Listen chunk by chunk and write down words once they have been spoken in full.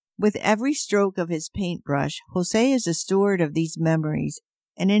With every stroke of his paintbrush, Jose is a steward of these memories,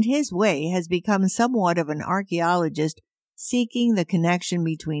 and in his way has become somewhat of an archaeologist seeking the connection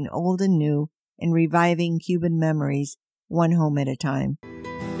between old and new and reviving Cuban memories, one home at a time.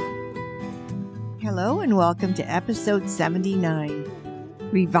 Hello and welcome to episode 79,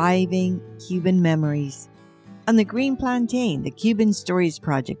 Reviving Cuban Memories, on the Green Plantain, the Cuban Stories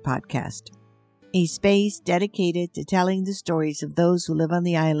Project podcast, a space dedicated to telling the stories of those who live on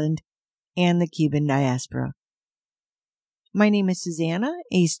the island and the Cuban diaspora. My name is Susanna,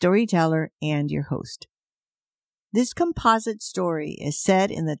 a storyteller and your host. This composite story is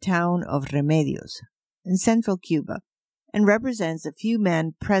set in the town of Remedios in central Cuba and represents a few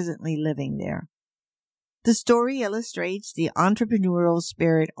men presently living there. The story illustrates the entrepreneurial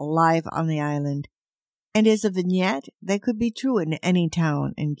spirit alive on the island and is a vignette that could be true in any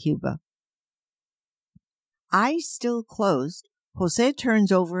town in Cuba. Eyes still closed, Jose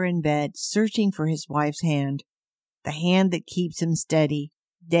turns over in bed, searching for his wife's hand, the hand that keeps him steady,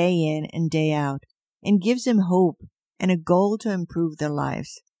 day in and day out, and gives him hope and a goal to improve their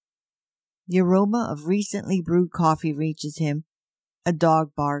lives. The aroma of recently brewed coffee reaches him, a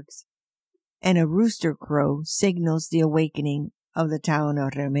dog barks, and a rooster crow signals the awakening of the town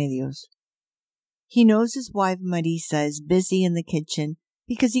of Remedios. He knows his wife Marisa is busy in the kitchen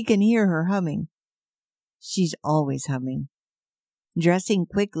because he can hear her humming. She's always humming. Dressing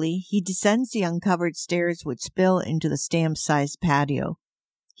quickly, he descends the uncovered stairs which spill into the stamp-sized patio.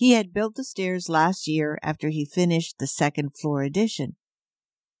 He had built the stairs last year after he finished the second-floor addition.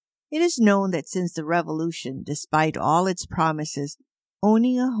 It is known that since the revolution, despite all its promises,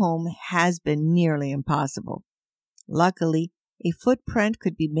 owning a home has been nearly impossible. Luckily, a footprint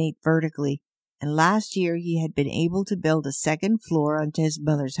could be made vertically, and last year he had been able to build a second floor onto his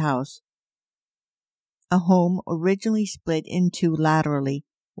mother's house. A home originally split in two laterally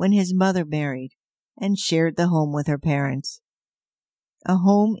when his mother married and shared the home with her parents. A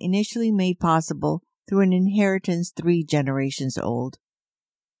home initially made possible through an inheritance 3 generations old.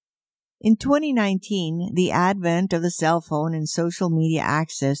 In 2019, the advent of the cell phone and social media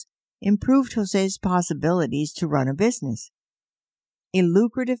access improved Jose's possibilities to run a business. A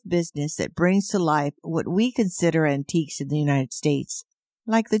lucrative business that brings to life what we consider antiques in the United States,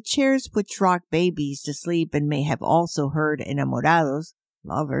 like the chairs which rock babies to sleep and may have also heard enamorados,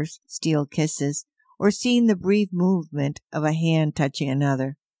 lovers, steal kisses, or seen the brief movement of a hand touching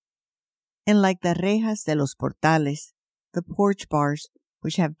another. And like the rejas de los portales, the porch bars,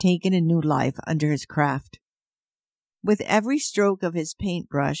 which have taken a new life under his craft. With every stroke of his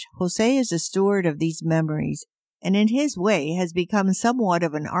paintbrush, Jose is a steward of these memories, and in his way has become somewhat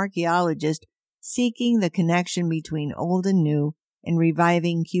of an archaeologist seeking the connection between old and new and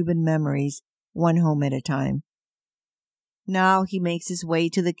reviving Cuban memories, one home at a time. Now he makes his way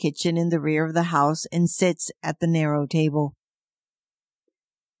to the kitchen in the rear of the house and sits at the narrow table.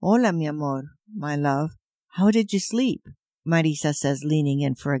 Hola, mi amor, my love. How did you sleep? Marisa says, leaning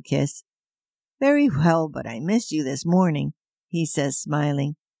in for a kiss. Very well, but I missed you this morning, he says,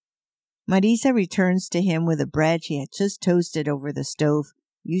 smiling. Marisa returns to him with the bread she had just toasted over the stove,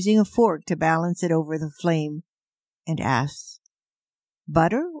 using a fork to balance it over the flame, and asks,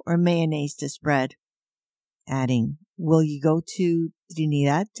 butter or mayonnaise to spread? Adding, will you go to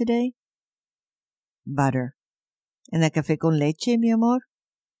Trinidad today? Butter. And the café con leche, mi amor?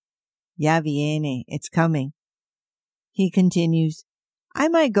 Ya viene, it's coming. He continues, I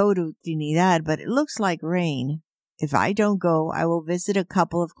might go to Trinidad, but it looks like rain. If I don't go, I will visit a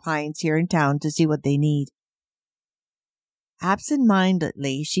couple of clients here in town to see what they need.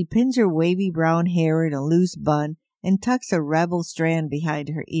 Absent-mindedly, she pins her wavy brown hair in a loose bun and tucks a rebel strand behind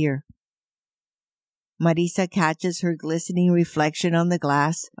her ear. Marisa catches her glistening reflection on the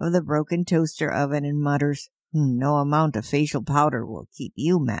glass of the broken toaster oven and mutters, no amount of facial powder will keep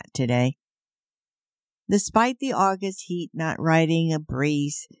you matte today. Despite the August heat not riding a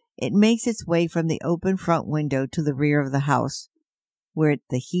breeze, it makes its way from the open front window to the rear of the house, where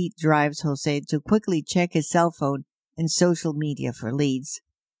the heat drives Jose to quickly check his cell phone and social media for leads.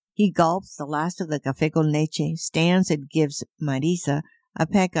 He gulps the last of the café con leche, stands and gives Marisa a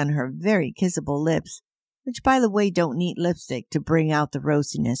peck on her very kissable lips, which by the way don't need lipstick to bring out the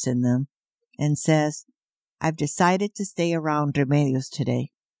rosiness in them, and says, I've decided to stay around Remedios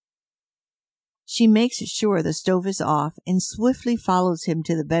today. She makes sure the stove is off and swiftly follows him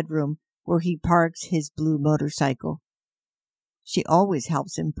to the bedroom where he parks his blue motorcycle. She always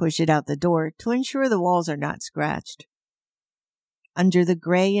helps him push it out the door to ensure the walls are not scratched. Under the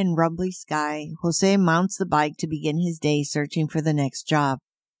gray and rumbly sky, Jose mounts the bike to begin his day searching for the next job.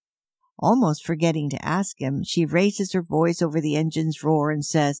 Almost forgetting to ask him, she raises her voice over the engine's roar and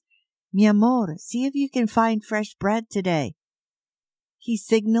says, Mi amor, see if you can find fresh bread today. He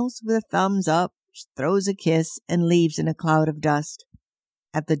signals with a thumbs up, throws a kiss, and leaves in a cloud of dust.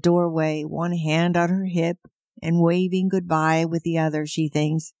 At the doorway, one hand on her hip, and waving goodbye with the other, she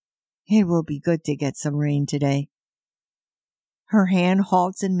thinks, it will be good to get some rain today. Her hand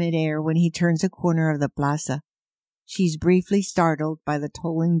halts in midair when he turns a corner of the plaza. She's briefly startled by the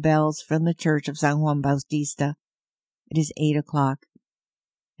tolling bells from the church of San Juan Bautista. It is 8 o'clock.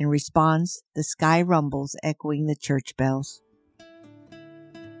 In response, the sky rumbles, echoing the church bells.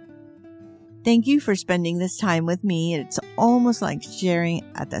 Thank you for spending this time with me. It's almost like sharing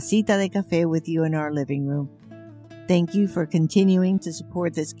a tacita de café with you in our living room. Thank you for continuing to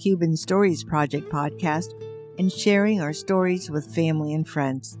support this Cuban Stories Project podcast and sharing our stories with family and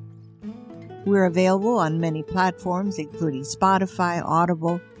friends. We're available on many platforms, including Spotify,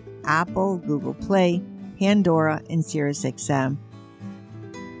 Audible, Apple, Google Play, Pandora, and SiriusXM.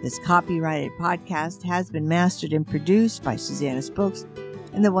 This copyrighted podcast has been mastered and produced by Susanna's Books,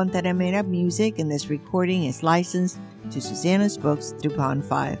 and the Guantanamera music in this recording is licensed to Susanna's Books through Pond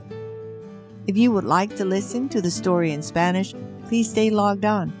 5. If you would like to listen to the story in Spanish, please stay logged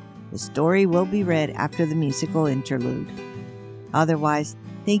on. The story will be read after the musical interlude. Otherwise,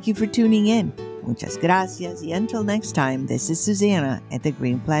 thank you for tuning in. Muchas gracias, y until next time, this is Susanna at the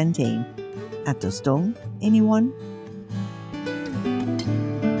Green Plantain. A tostón, anyone?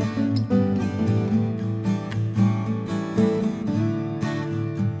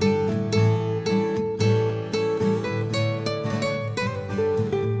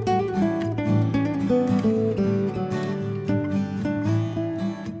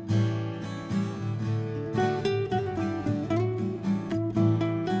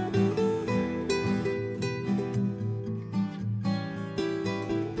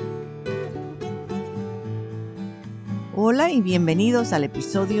 Hola y bienvenidos al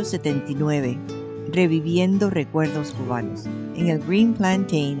episodio 79, Reviviendo recuerdos cubanos, en el Green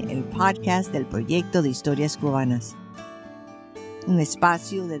Plantain, el podcast del proyecto de historias cubanas. Un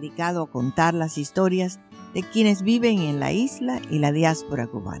espacio dedicado a contar las historias de quienes viven en la isla y la diáspora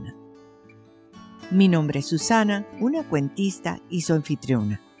cubana. Mi nombre es Susana, una cuentista y su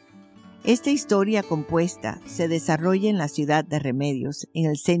anfitriona. Esta historia compuesta se desarrolla en la ciudad de Remedios, en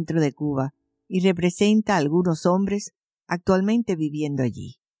el centro de Cuba, y representa a algunos hombres actualmente viviendo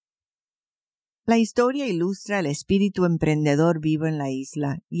allí. La historia ilustra el espíritu emprendedor vivo en la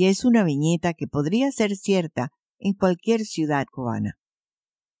isla y es una viñeta que podría ser cierta en cualquier ciudad cubana.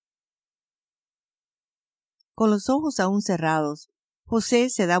 Con los ojos aún cerrados, José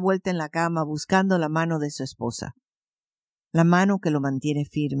se da vuelta en la cama buscando la mano de su esposa, la mano que lo mantiene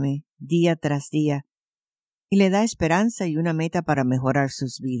firme día tras día y le da esperanza y una meta para mejorar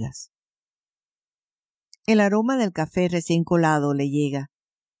sus vidas. El aroma del café recién colado le llega,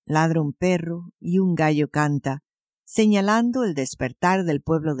 ladra un perro y un gallo canta, señalando el despertar del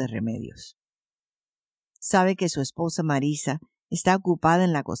pueblo de Remedios. Sabe que su esposa Marisa está ocupada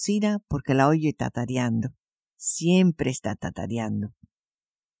en la cocina porque la oye tatareando. Siempre está tatareando.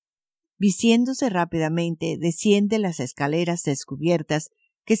 Vistiéndose rápidamente, desciende las escaleras descubiertas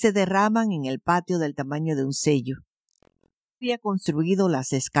que se derraman en el patio del tamaño de un sello. Había construido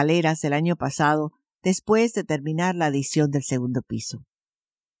las escaleras el año pasado después de terminar la adición del segundo piso.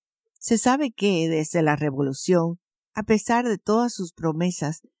 Se sabe que, desde la Revolución, a pesar de todas sus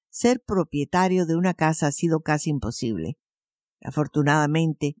promesas, ser propietario de una casa ha sido casi imposible.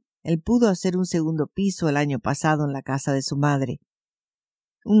 Afortunadamente, él pudo hacer un segundo piso el año pasado en la casa de su madre.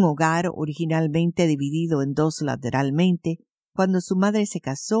 Un hogar originalmente dividido en dos lateralmente, cuando su madre se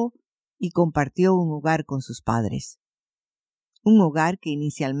casó y compartió un hogar con sus padres. Un hogar que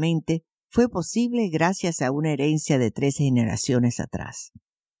inicialmente fue posible gracias a una herencia de 3 generaciones atrás.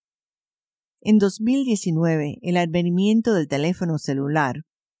 En 2019, el advenimiento del teléfono celular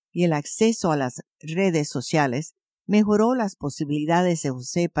y el acceso a las redes sociales mejoró las posibilidades de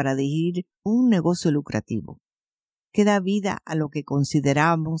José para dirigir un negocio lucrativo, que da vida a lo que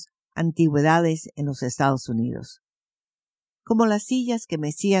consideramos antigüedades en los Estados Unidos, como las sillas que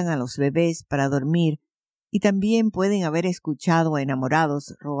mecían a los bebés para dormir y también pueden haber escuchado a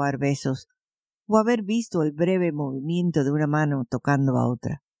enamorados robar besos o haber visto el breve movimiento de una mano tocando a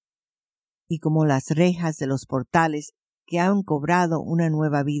otra. Y como las rejas de los portales que han cobrado una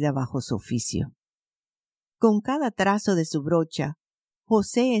nueva vida bajo su oficio. Con cada trazo de su brocha,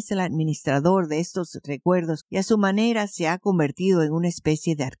 José es el administrador de estos recuerdos y a su manera se ha convertido en una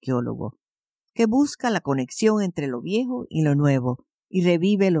especie de arqueólogo, que busca la conexión entre lo viejo y lo nuevo y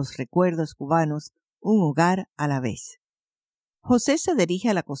revive los recuerdos cubanos un hogar a la vez. José se dirige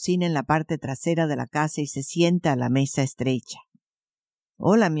a la cocina en la parte trasera de la casa y se sienta a la mesa estrecha.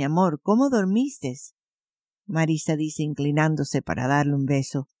 Hola, mi amor, ¿cómo dormiste? Marisa dice inclinándose para darle un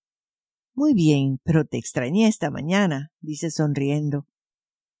beso. Muy bien, pero te extrañé esta mañana, dice sonriendo.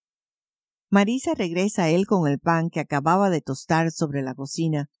 Marisa regresa a él con el pan que acababa de tostar sobre la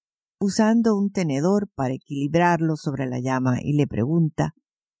cocina, usando un tenedor para equilibrarlo sobre la llama, y le pregunta,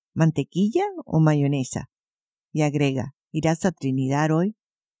 ¿mantequilla o mayonesa? Y agrega, ¿irás a Trinidad hoy?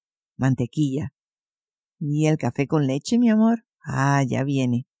 Mantequilla. ¿Y el café con leche, mi amor? Ah, ya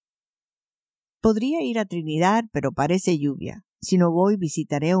viene. Podría ir a Trinidad, pero parece lluvia. Si no voy,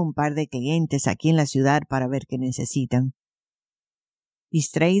 visitaré a un par de clientes aquí en la ciudad para ver qué necesitan.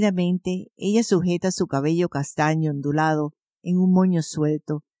 Distraídamente, ella sujeta su cabello castaño ondulado en un moño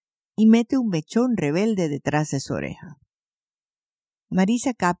suelto y mete un mechón rebelde detrás de su oreja.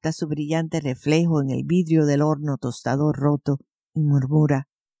 Marisa capta su brillante reflejo en el vidrio del horno tostador roto y murmura,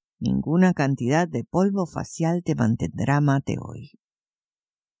 ninguna cantidad de polvo facial te mantendrá mate hoy.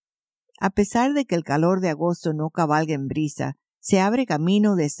 A pesar de que el calor de agosto no cabalga en brisa, se abre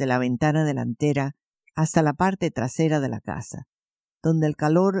camino desde la ventana delantera hasta la parte trasera de la casa, donde el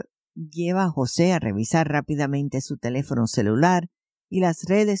calor lleva a José a revisar rápidamente su teléfono celular y las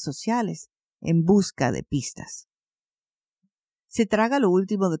redes sociales en busca de pistas. Se traga lo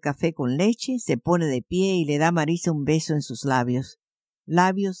último de café con leche, se pone de pie y le da a Marisa un beso en sus labios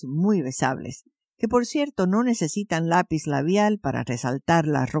muy besables, que por cierto no necesitan lápiz labial para resaltar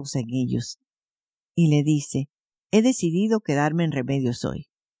la rosa en ellos. Y le dice, he decidido quedarme en Remedios hoy.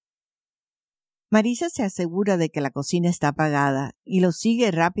 Marisa se asegura de que la cocina está apagada y lo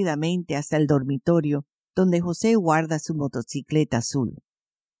sigue rápidamente hasta el dormitorio, donde José guarda su motocicleta azul.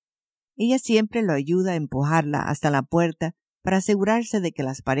 Ella siempre lo ayuda a empujarla hasta la puerta para asegurarse de que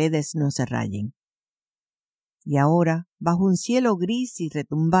las paredes no se rayen. Y ahora, bajo un cielo gris y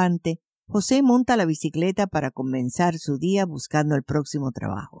retumbante, José monta la bicicleta para comenzar su día buscando el próximo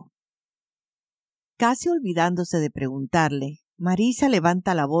trabajo. Casi olvidándose de preguntarle, Marisa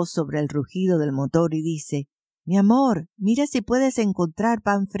levanta la voz sobre el rugido del motor y dice, «Mi amor, mira si puedes encontrar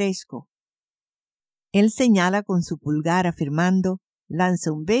pan fresco». Él señala con su pulgar afirmando,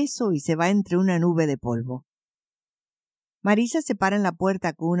 lanza un beso y se va entre una nube de polvo. Marisa se para en la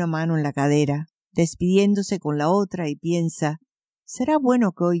puerta con una mano en la cadera, despidiéndose con la otra y piensa, «Será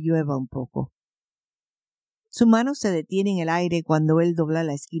bueno que hoy llueva un poco». Su mano se detiene en el aire cuando él dobla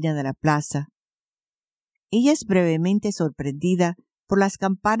la esquina de la plaza. Ella es brevemente sorprendida por las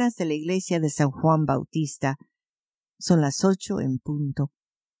campanas de la iglesia de San Juan Bautista. Son las 8 en punto.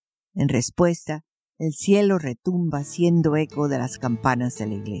 En respuesta, el cielo retumba haciendo eco de las campanas de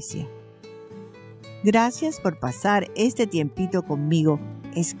la iglesia. Gracias por pasar este tiempito conmigo.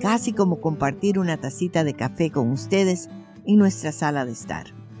 Es casi como compartir una tacita de café con ustedes en nuestra sala de estar.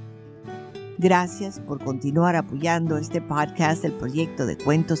 Gracias por continuar apoyando este podcast del proyecto de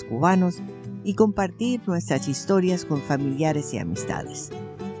cuentos cubanos y compartir nuestras historias con familiares y amistades.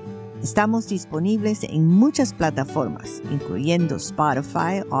 Estamos disponibles en muchas plataformas, incluyendo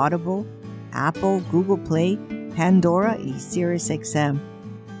Spotify, Audible, Apple, Google Play, Pandora y SiriusXM.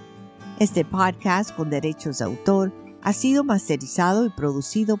 Este podcast con derechos de autor ha sido masterizado y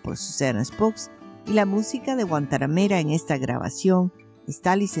producido por Susana Spokes y la música de Guantanamera en esta grabación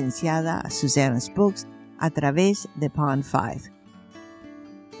está licenciada a Susana Spokes a través de Pond 5.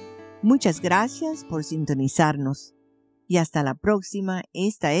 Muchas gracias por sintonizarnos y hasta la próxima.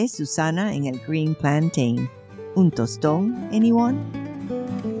 Esta es Susana en el Green Plantain. ¿Un tostón, anyone?